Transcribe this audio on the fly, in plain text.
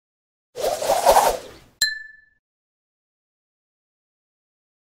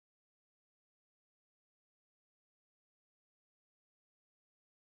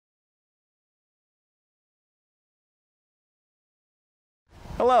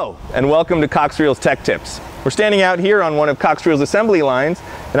Hello, and welcome to Coxreels Tech Tips. We're standing out here on one of Coxreels' assembly lines,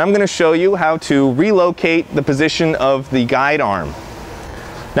 and I'm going to show you how to relocate the position of the guide arm.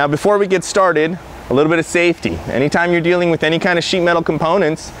 Now, before we get started, a little bit of safety. Anytime you're dealing with any kind of sheet metal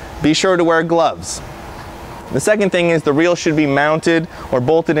components, be sure to wear gloves. The second thing is the reel should be mounted or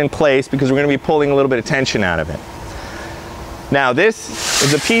bolted in place because we're going to be pulling a little bit of tension out of it. Now, this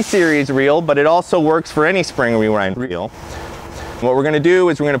is a P-series reel, but it also works for any spring rewind reel. What we're going to do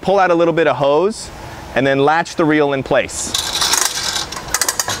is we're going to pull out a little bit of hose and then latch the reel in place.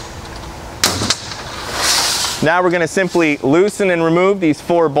 Now we're going to simply loosen and remove these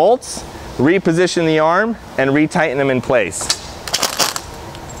 4 bolts, reposition the arm, and retighten them in place.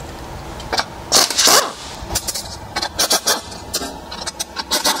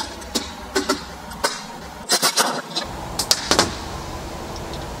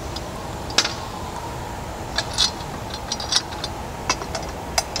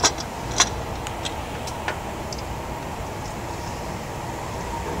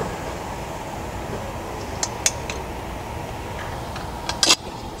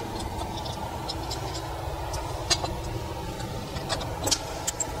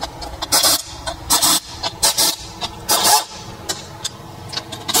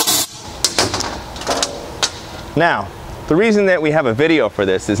 Now, the reason that we have a video for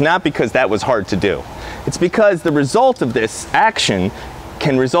this is not because that was hard to do. It's because the result of this action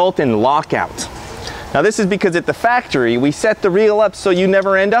can result in lockout. Now, this is because at the factory, we set the reel up so you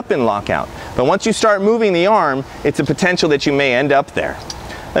never end up in lockout. But once you start moving the arm, it's a potential that you may end up there.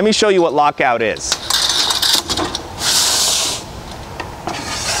 Let me show you what lockout is.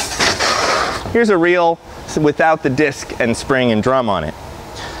 Here's a reel without the disc and spring and drum on it.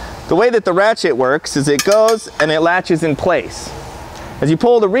 The way that the ratchet works is it goes and it latches in place. As you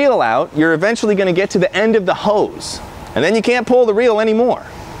pull the reel out, you're eventually going to get to the end of the hose, and then you can't pull the reel anymore.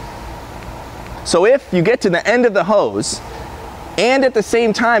 So if you get to the end of the hose and at the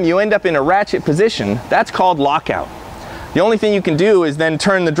same time you end up in a ratchet position, that's called lockout. The only thing you can do is then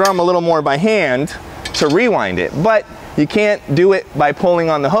turn the drum a little more by hand to rewind it, but you can't do it by pulling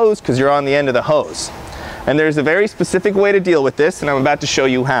on the hose because you're on the end of the hose. And there's a very specific way to deal with this, and I'm about to show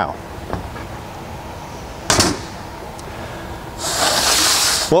you how.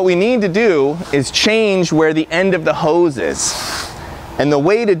 What we need to do is change where the end of the hose is. And the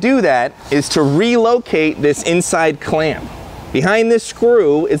way to do that is to relocate this inside clamp. Behind this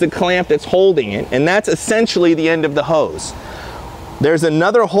screw is a clamp that's holding it, and that's essentially the end of the hose. There's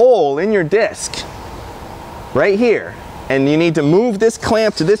another hole in your disc right here, and you need to move this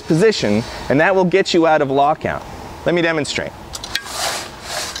clamp to this position, and that will get you out of lockout. Let me demonstrate.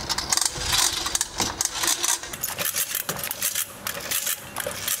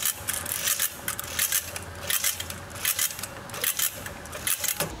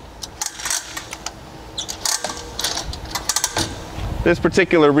 This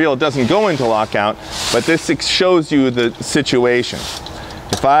particular reel doesn't go into lockout, but this shows you the situation.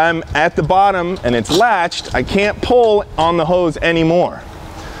 If I'm at the bottom and it's latched, I can't pull on the hose anymore.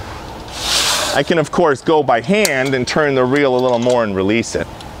 I can, of course, go by hand and turn the reel a little more and release it.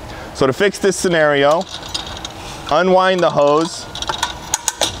 So to fix this scenario, unwind the hose,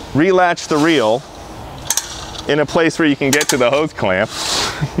 relatch the reel in a place where you can get to the hose clamp,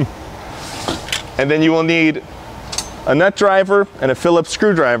 and then you will need a nut driver and a Phillips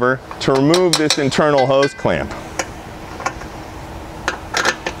screwdriver to remove this internal hose clamp.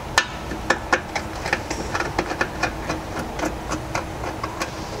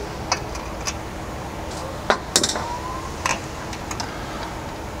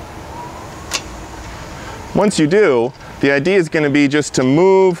 Once you do, the idea is going to be just to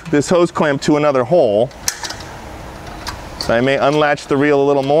move this hose clamp to another hole. So I may unlatch the reel a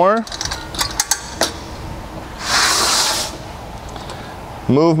little more.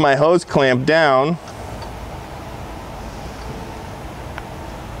 Move my hose clamp down.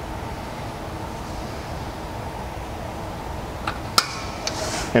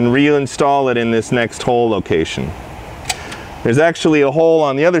 And reinstall it in this next hole location. There's actually a hole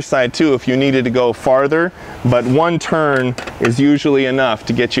on the other side too if you needed to go farther, but one turn is usually enough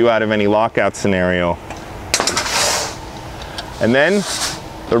to get you out of any lockout scenario. And then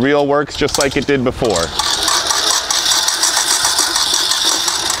the reel works just like it did before.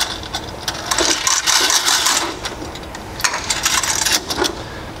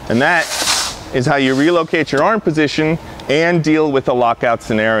 And that is how you relocate your arm position and deal with a lockout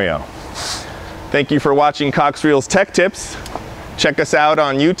scenario. Thank you for watching Coxreels Tech Tips. Check us out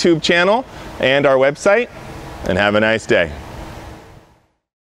on YouTube channel and our website, and have a nice day.